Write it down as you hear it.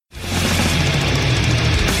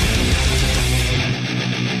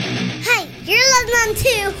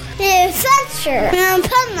to the Adventure in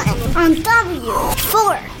Puntland on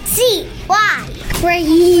W4CY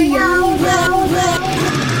Radio.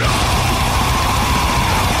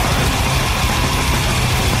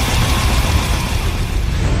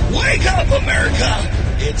 Wake up, America!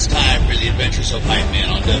 It's time for the Adventures of Hype Man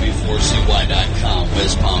on W4CY.com,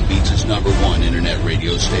 West Palm Beach's #1 internet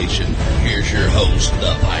radio station. Here's your host,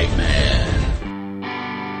 the Hype Man.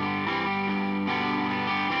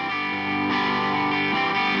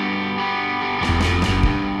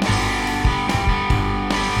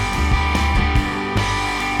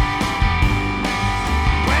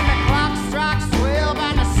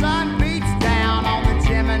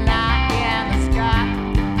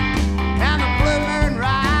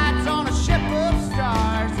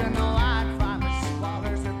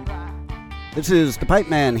 This is the Pipe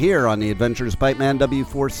Man here on the Adventures Pipe Man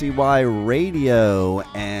W4CY Radio,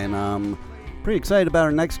 and I'm pretty excited about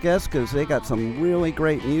our next guest because they got some really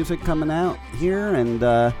great music coming out here, and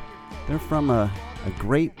they're from a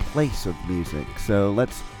great place of music. So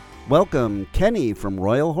let's welcome Kenny from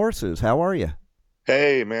Royal Horses. How are you?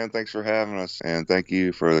 Hey, man, thanks for having us, and thank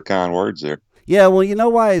you for the kind words there. Yeah, well, you know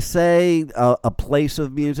why I say a place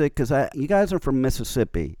of music? Because you guys are from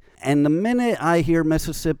Mississippi. And the minute I hear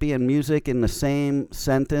Mississippi and music in the same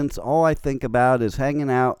sentence, all I think about is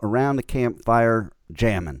hanging out around a campfire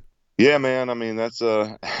jamming. Yeah, man. I mean, that's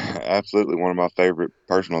absolutely one of my favorite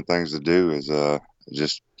personal things to do is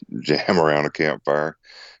just jam around a campfire.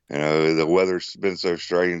 You know, the weather's been so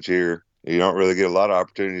strange here. You don't really get a lot of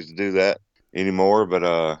opportunities to do that anymore. But,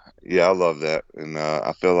 yeah, I love that. And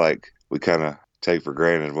I feel like we kind of take for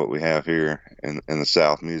granted what we have here in the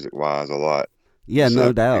South music-wise a lot. Yeah, So,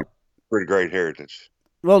 no doubt. Pretty great heritage.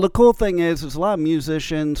 Well, the cool thing is there's a lot of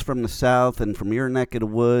musicians from the South and from your neck of the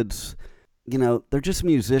woods. You know, they're just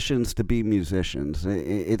musicians to be musicians.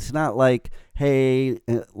 It's not like, hey,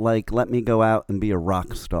 let me go out and be a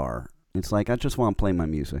rock star. It's like, I just want to play my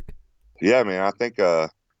music. Yeah, I mean, I think a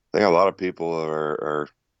lot of people are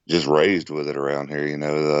just raised with it around here. You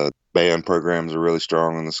know, the band programs are really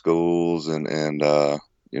strong in the schools, and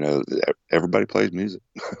you know, everybody plays music.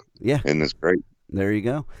 Yeah. And it's great. There you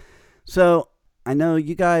go. So I know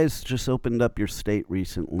you guys just opened up your state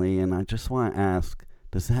recently, and I just want to ask,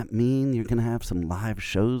 does that mean you're going to have some live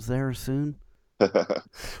shows there soon?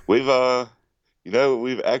 We've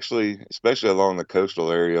actually, especially along the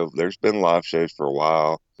coastal area, there's been live shows for a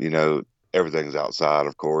while. You know, everything's outside,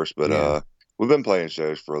 of course, but Yeah. We've been playing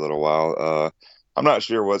shows for a little while. I'm not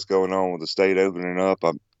sure what's going on with the state opening up.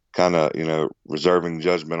 I'm kind of, you know, reserving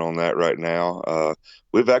judgment on that right now.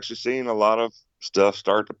 We've actually seen a lot of stuff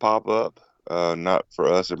start to pop up, not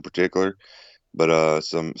for us in particular, but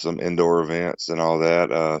some indoor events and all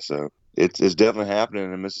that. So it's definitely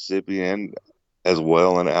happening in Mississippi and as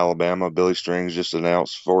well in Alabama. Billy Strings just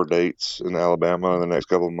announced 4 dates in Alabama in the next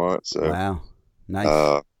couple of months. So, Wow.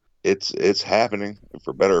 Nice. It's happening,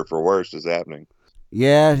 for better or for worse. It's happening.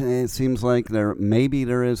 Yeah, it seems like there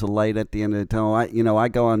is a light at the end of the tunnel. I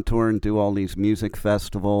go on tour and do all these music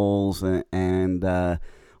festivals and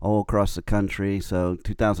all across the country. So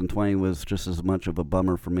 2020 was just as much of a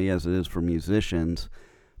bummer for me as it is for musicians.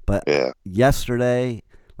 But Yeah. yesterday,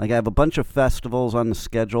 I have a bunch of festivals on the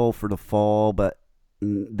schedule for the fall, but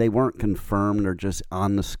they weren't confirmed. They're just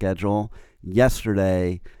on the schedule.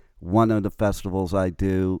 Yesterday, one of the festivals I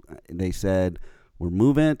do, they said, we're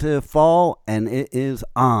moving into fall, and it is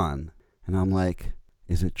on. And I'm like,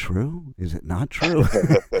 is it true? Is it not true?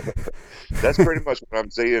 That's pretty much what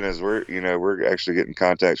I'm seeing is we're actually getting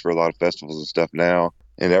contacts for a lot of festivals and stuff now,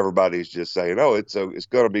 and everybody's just saying, oh, it's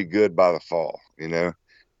going to be good by the fall. You know,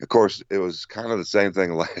 of course, it was kind of the same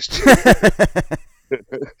thing last year. And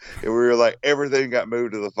we were like, everything got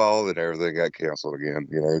moved to the fall, and everything got canceled again.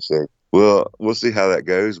 You know, so we'll see how that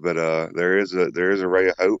goes, but there is a ray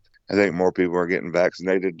of hope. I think more people are getting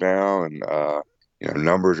vaccinated now, and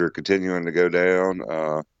numbers are continuing to go down.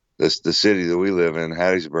 The city that we live in,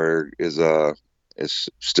 Hattiesburg, is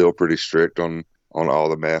still pretty strict on all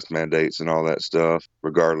the mask mandates and all that stuff,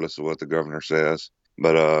 regardless of what the governor says.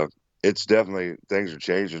 But it's definitely, things are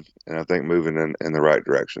changing, and I think moving in the right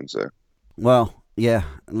direction. So, well, yeah,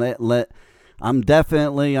 I'm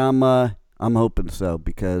hoping so,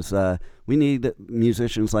 because we need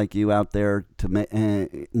musicians like you out there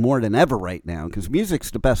to more than ever right now, because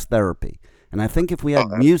music's the best therapy. And I think if we had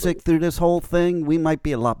music through this whole thing, we might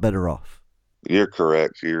be a lot better off. You're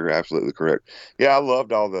correct. You're absolutely correct. Yeah, I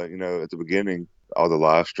loved all the, at the beginning, all the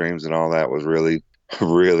live streams and all that was really,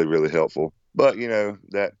 really, really helpful. But,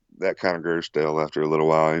 that kind of grows stale after a little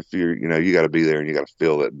while. If you got to be there and you got to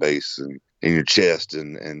feel that bass in your chest,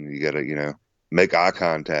 and you got to, make eye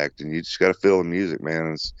contact, and you just got to feel the music,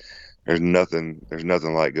 man. There's nothing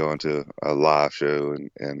like going to a live show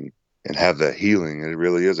and have that healing. It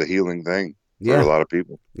really is a healing thing for a lot of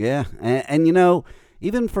people. Yeah. And you know,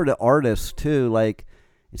 even for the artists too, like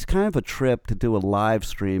it's kind of a trip to do a live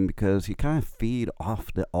stream because you kind of feed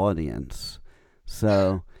off the audience.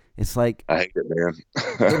 So it's like, I hate it, man.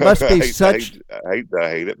 It must be I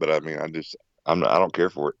hate it, but I mean, I don't care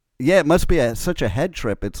for it. Yeah, it must be such a head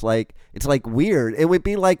trip. It's like weird. It would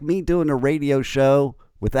be like me doing a radio show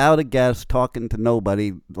without a guest, talking to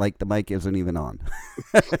nobody, like the mic isn't even on.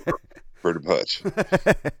 Pretty much.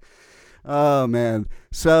 Oh man.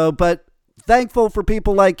 So, but thankful for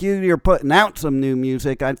people like you. You're putting out some new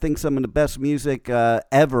music. I think some of the best music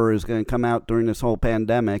ever is going to come out during this whole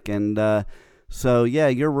pandemic. And so, yeah,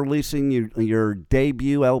 you're releasing your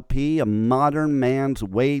debut LP, A Modern Man's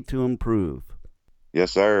Way to Improve.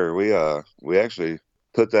 Yes, sir. We actually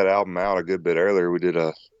put that album out a good bit earlier. We did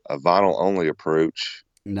a vinyl only approach.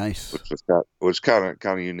 Nice. Which was kind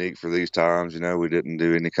of unique for these times. You know, we didn't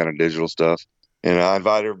do any kind of digital stuff. And I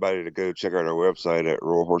invite everybody to go check out our website at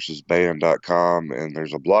royalhorsesband.com, and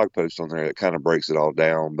there's a blog post on there that kind of breaks it all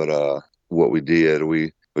down. But what we did,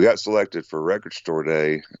 we got selected for Record Store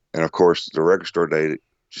Day, and of course the Record Store Day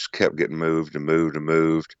just kept getting moved and moved and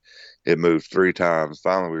moved. It moved 3 times.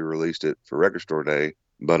 Finally, we released it for Record Store Day,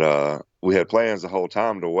 but we had plans the whole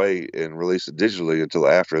time to wait and release it digitally until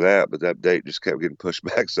after that, but that date just kept getting pushed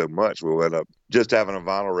back so much. We ended up just having a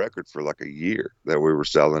vinyl record for like a year that we were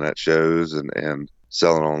selling at shows and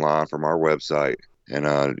selling online from our website.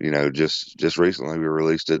 And, you know, just recently we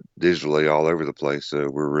released it digitally all over the place. So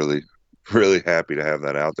we're really, really happy to have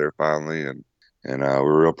that out there finally. And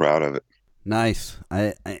we're real proud of it. Nice.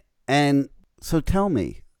 And so tell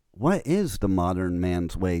me, what is the modern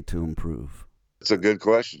man's way to improve? It's a good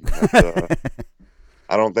question.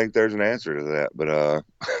 I don't think there's an answer to that, but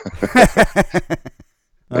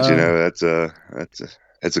you know,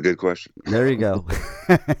 that's a good question. There you go.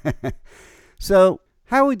 So,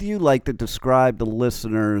 how would you like to describe to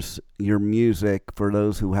listeners your music for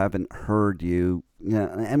those who haven't heard you? Yeah,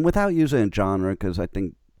 and without using a genre, because I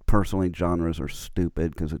think personally genres are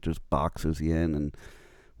stupid because it just boxes you in and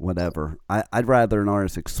whatever. I'd rather an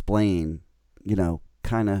artist explain, you know,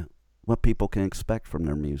 kind of what people can expect from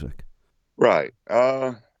their music. Right.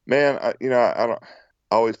 Man, I don't.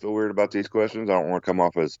 I always feel weird about these questions. I don't want to come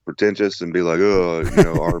off as pretentious and be like, oh, you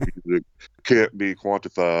know, our music can't be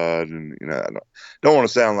quantified, and you know, I don't want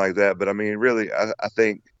to sound like that. But I mean, really, I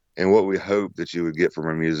think, and what we hope that you would get from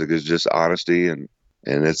our music is just honesty, and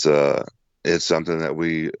it's something that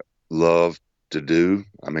we love to do.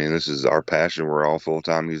 I mean, this is our passion. We're all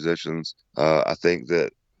full-time musicians. I think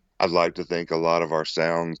that I'd like to think a lot of our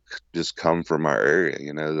sounds just come from our area.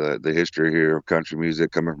 You know, the history here of country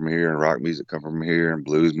music coming from here, and rock music coming from here, and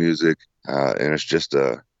blues music. And it's just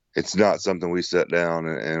it's not something we sit down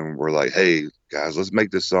and we're like, hey guys, let's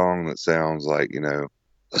make this song that sounds like, you know,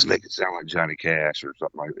 let's make it sound like Johnny Cash or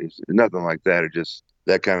something like this. Nothing like that. It just,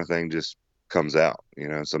 that kind of thing just comes out. You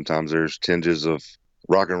know, sometimes there's tinges of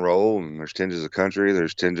rock and roll, and there's tinges of country,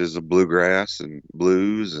 there's tinges of bluegrass and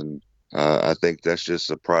blues, and I think that's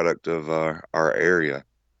just a product of our area,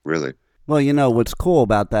 really. Well, you know, what's cool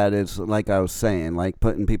about that is, like I was saying, like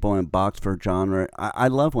putting people in a box for genre. I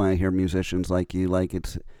love when I hear musicians like you, like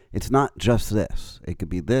it's not just this. It could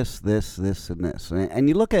be this, this, this, and this. And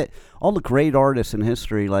you look at all the great artists in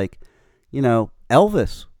history, like, you know,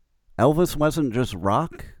 Elvis. Elvis wasn't just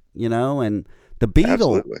rock, you know, and the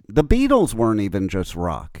Beatles weren't even just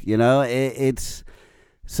rock, you know. It's...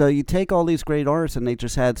 So you take all these great artists, and they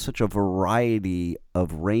just had such a variety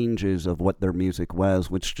of ranges of what their music was,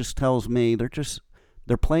 which just tells me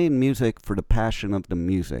they're playing music for the passion of the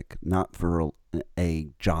music, not for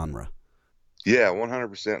a genre. Yeah,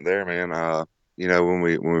 100% there, man. You know, when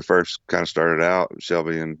we first kind of started out,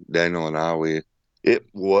 Shelby and Daniel and I, it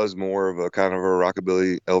was more of a kind of a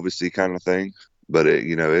rockabilly Elvis-y kind of thing, but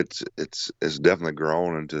it's definitely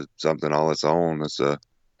grown into something all its own.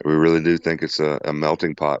 We really do think it's a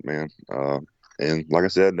melting pot, man. And like I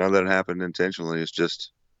said, none of that happened intentionally. It's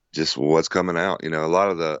just what's coming out. You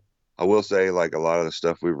know, I will say, like, a lot of the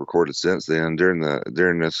stuff we've recorded since then,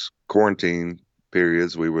 during this quarantine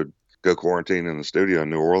periods, we would go quarantine in the studio in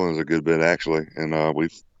New Orleans a good bit, actually. And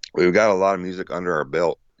we've got a lot of music under our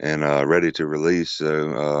belt and ready to release.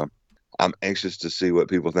 So I'm anxious to see what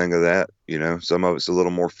people think of that. You know, some of it's a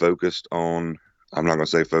little more focused on, I'm not going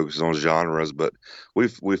to say focus on genres, but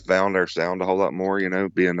we've found our sound a whole lot more, you know,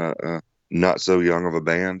 being a not so young of a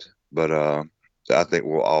band. But I think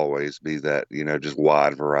we'll always be that, you know, just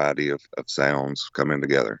wide variety of sounds coming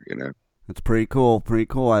together, you know. That's pretty cool. Pretty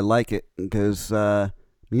cool. I like it because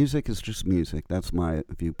music is just music. That's my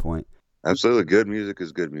viewpoint. Absolutely, good music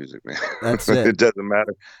is good music, man. That's it. It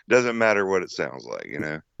doesn't matter what it sounds like, you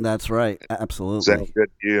know. That's right. It Absolutely. sounds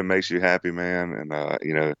good to you and makes you happy, man. And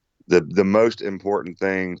you know, the most important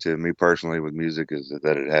thing to me personally with music is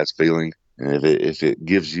that it has feeling, and if it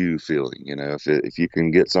gives you feeling, you know, if you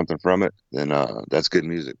can get something from it, then that's good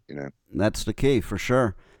music, you know. That's the key for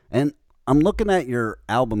sure. And I'm looking at your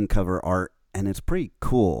album cover art, and it's pretty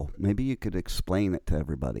cool. Maybe you could explain it to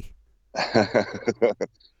everybody.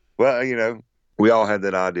 Well, you know, we all had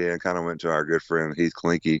that idea and kind of went to our good friend Heath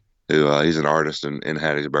Klinke, who he's an artist in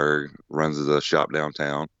Hattiesburg, runs the shop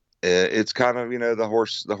downtown. It's kind of, you know, the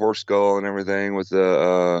horse skull and everything with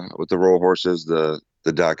the royal horses, the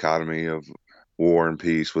dichotomy of war and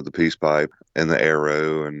peace with the peace pipe and the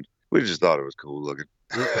arrow, and we just thought it was cool looking.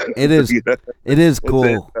 It is. You know, It is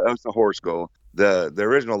cool. that's the horse skull. The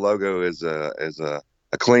original logo is a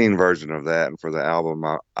clean version of that, and for the album,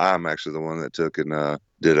 I'm actually the one that took and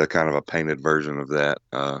did a kind of a painted version of that,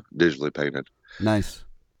 digitally painted. Nice.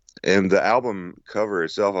 And the album cover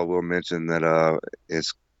itself, I will mention that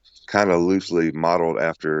it's kind of loosely modeled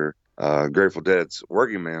after Grateful Dead's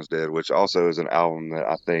Working Man's Dead, which also is an album that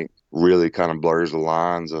I think really kind of blurs the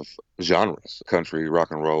lines of genres, country,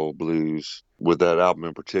 rock and roll, blues. With that album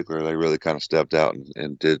in particular, they really kind of stepped out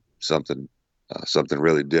and did something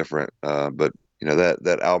really different. But you know,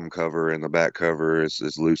 that album cover and the back cover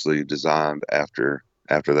is loosely designed after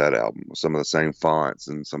that album, with some of the same fonts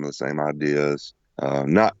and some of the same ideas.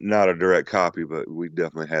 Not a direct copy, but we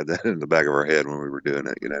definitely had that in the back of our head when we were doing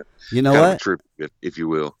it. You know, You know kind what? of a trip, if you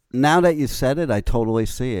will. Now that you said it, I totally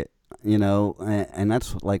see it. You know, and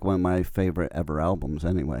that's like one of my favorite ever albums,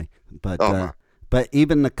 anyway. But Oh, but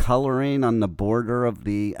even the coloring on the border of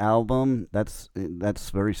the album, that's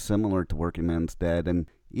very similar to Working Man's Dead. And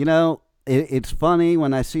you know, it's funny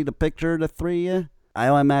when I see the picture of the three of you, I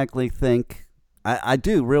automatically think, I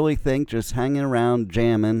do really think just hanging around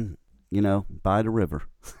jamming, you know, by the river.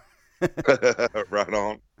 right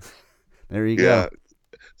on. There you Yeah.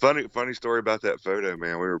 go. Funny story about that photo,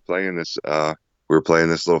 man. We were playing this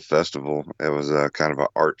little festival. It was a kind of an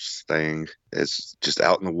arts thing. It's just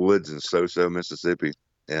out in the woods in Soso, Mississippi.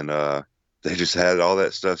 And they just had all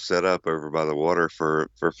that stuff set up over by the water for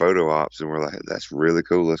photo ops, and we're like, that's really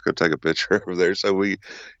cool. Let's go take a picture over there. So we,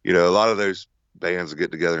 you know, a lot of those bands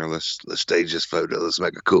get together and let's stage this photo. Let's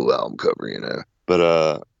make a cool album cover, you know.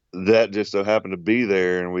 But that just so happened to be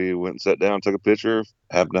there, and we went and sat down, took a picture.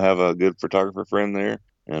 Happened to have a good photographer friend there,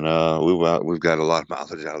 and we've got a lot of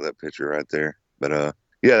mileage out of that picture right there. But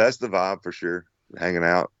yeah, that's the vibe for sure. Hanging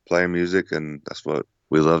out, playing music, and that's what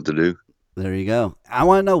we love to do. There you go. I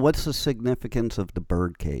want to know, what's the significance of the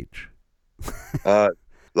bird cage?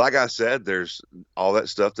 Like I said, there's all that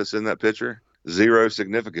stuff that's in that picture. Zero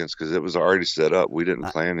significance because it was already set up. We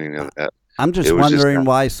didn't plan any of that. I'm just It was just wondering kind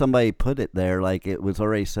why somebody put it there, like it was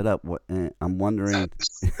already set up. I'm wondering,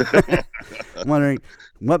 wondering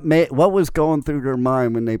what was going through their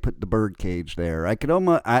mind when they put the bird cage there. I could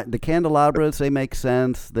almost the candelabras, they make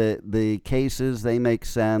sense. The cases, they make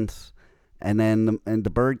sense, and then the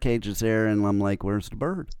bird cage is there, and I'm like, where's the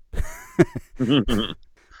bird? Well,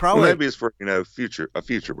 Probably, maybe it's for a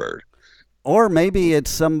future bird. or maybe it's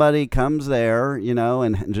somebody comes there, you know,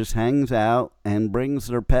 and just hangs out and brings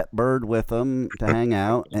their pet bird with them to hang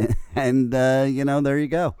out, and you know, there you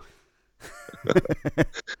go.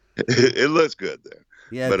 It looks good there.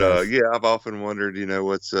 Yeah, it But does. yeah, I've often wondered, you know,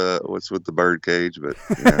 what's with the bird cage. But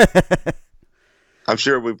you know, I'm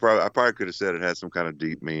sure I probably could have said it had some kind of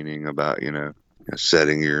deep meaning about, you know,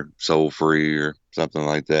 setting your soul free or something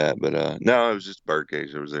like that. But no, it was just a bird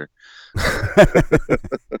cage that was there.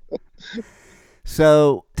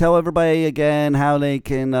 So tell everybody again how they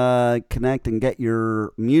can connect and get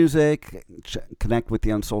your music, connect with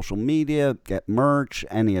you on social media, get merch,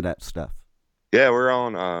 any of that stuff. Yeah, we're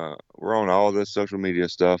on all this social media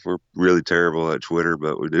stuff. We're really terrible at Twitter,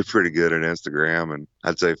 but we do pretty good at Instagram, and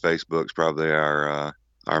I'd say Facebook's probably our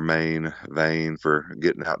main vein for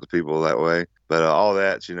getting out to people that way. But all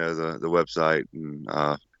that's, you know, the website and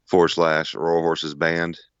 / Royal Horses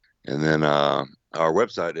Band, and then our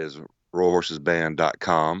website is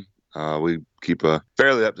royalhorsesband.com. We keep a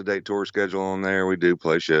fairly up-to-date tour schedule on there. We do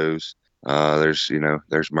play shows.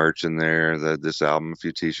 There's merch in there, this album, a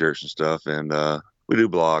few t-shirts and stuff, and we do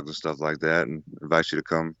blogs and stuff like that, and invite you to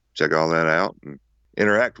come check all that out and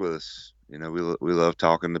interact with us. You know, we love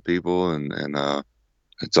talking to people, and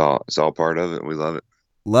it's all part of it. We love it.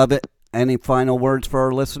 Love it. Any final words for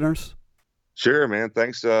our listeners? Sure, man.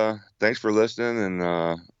 Thanks for listening,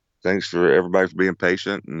 and thanks for everybody for being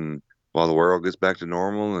patient and while the world gets back to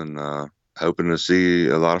normal, and hoping to see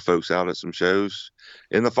a lot of folks out at some shows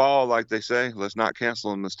in the fall. Like they say, let's not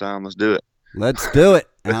cancel them this time. Let's do it. Let's do it.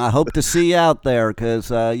 And I hope to see you out there, because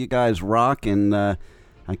you guys rock, and I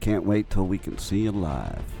can't wait till we can see you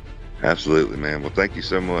live. Absolutely, man. Well, thank you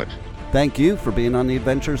so much. Thank you for being on the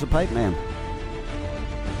Adventures of Pipe Man.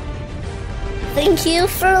 Thank you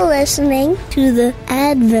for listening to the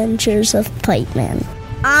Adventures of Pipe Man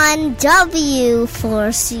on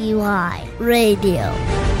W4CY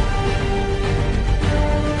Radio.